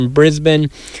Brisbane.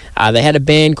 They had a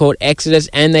band called Exodus,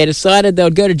 and they decided they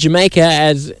would go to Jamaica,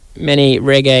 as many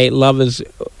reggae lovers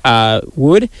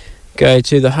would go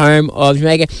to the home of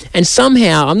Jamaica. And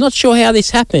somehow, I'm not sure how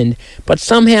this happened, but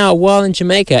somehow while in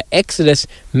Jamaica, Exodus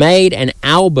made an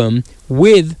album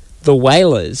with the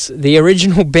Wailers, the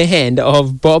original band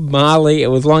of Bob Marley. It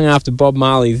was long after Bob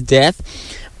Marley's death.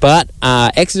 But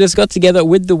Exodus got together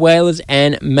with the Wailers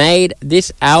and made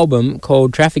this album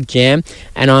called Traffic Jam.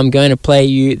 And I'm going to play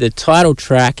you the title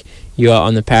track. You are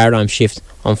on the Paradigm Shift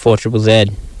on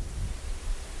 4ZZZ.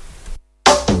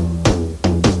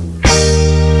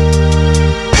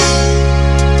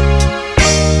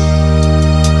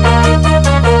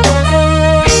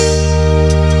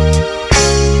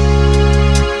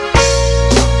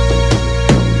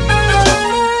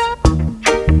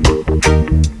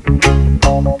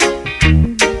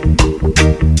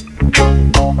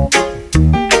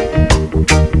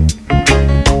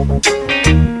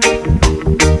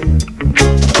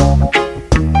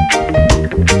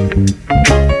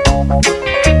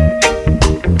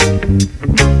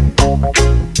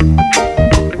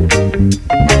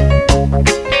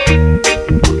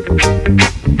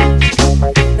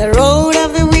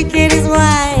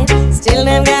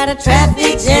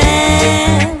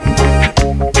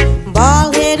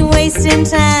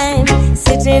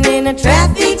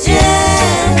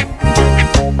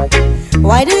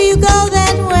 Why do you go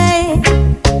that way?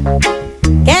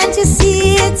 Can't you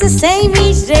see it's the same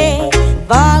each day?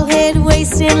 Bald head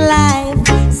wasting life,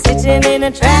 sitting in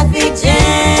a traffic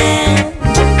jam.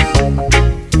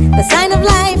 The sign of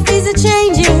life is a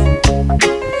changing.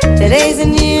 Today's a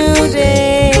new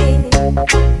day.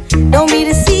 Don't be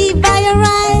deceived by your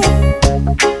right,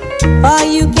 for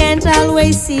you can't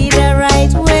always see the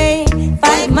right way.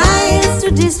 5 miles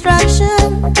to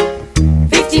destruction,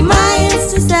 50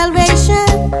 miles to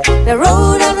salvation. The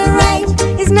road of the right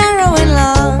is narrow and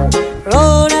long,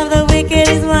 road of the wicked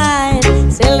is wide.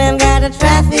 Still them got a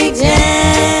traffic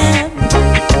jam.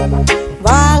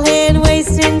 Bald head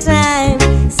wasting time,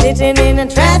 sitting in a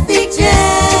traffic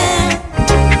jam.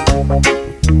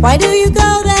 Why do you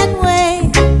go that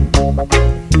way?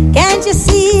 Can't you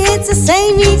see it's the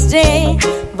same each day?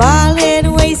 Bald head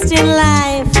wasting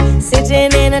life,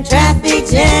 sitting in a traffic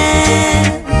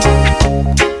jam.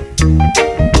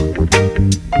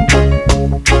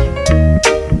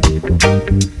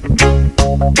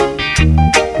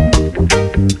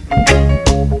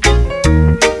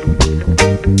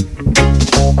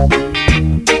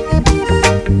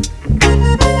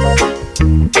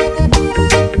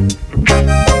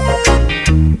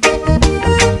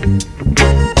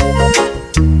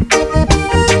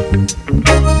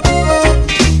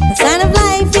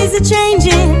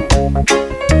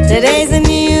 Today's a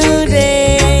new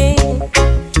day.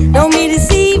 Don't be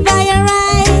deceived by your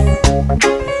eyes,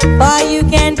 for you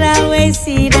can't always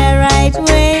see the right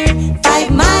way.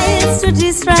 5 miles to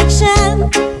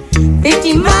destruction,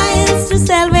 50 miles to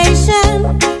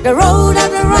salvation. The road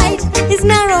of the right is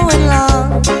narrow and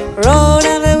long, road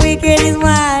of the wicked is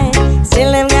wide.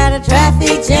 Still them got a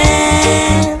traffic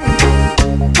jam.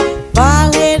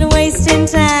 Bald head wasting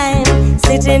time,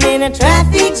 sitting in a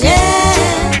traffic jam.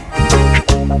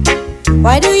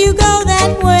 Why do you go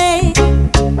that way?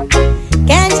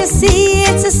 Can't you see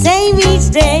it's the same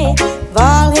each day?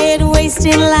 Bald head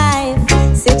wasting life,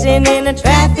 sitting in a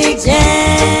traffic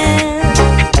jam.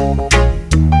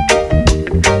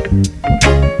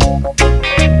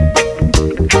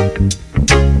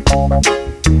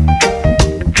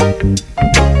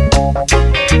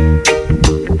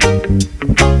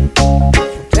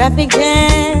 Traffic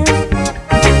jam,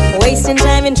 wasting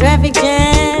time in traffic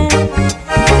jam.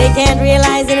 They can't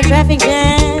realize in a traffic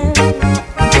jam.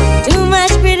 Too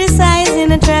much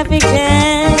criticizing a traffic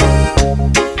jam.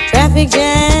 Traffic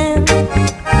jam.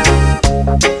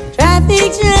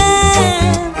 Traffic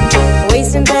jam.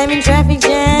 Wasting time in traffic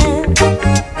jam.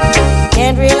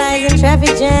 Can't realize in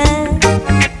traffic jam.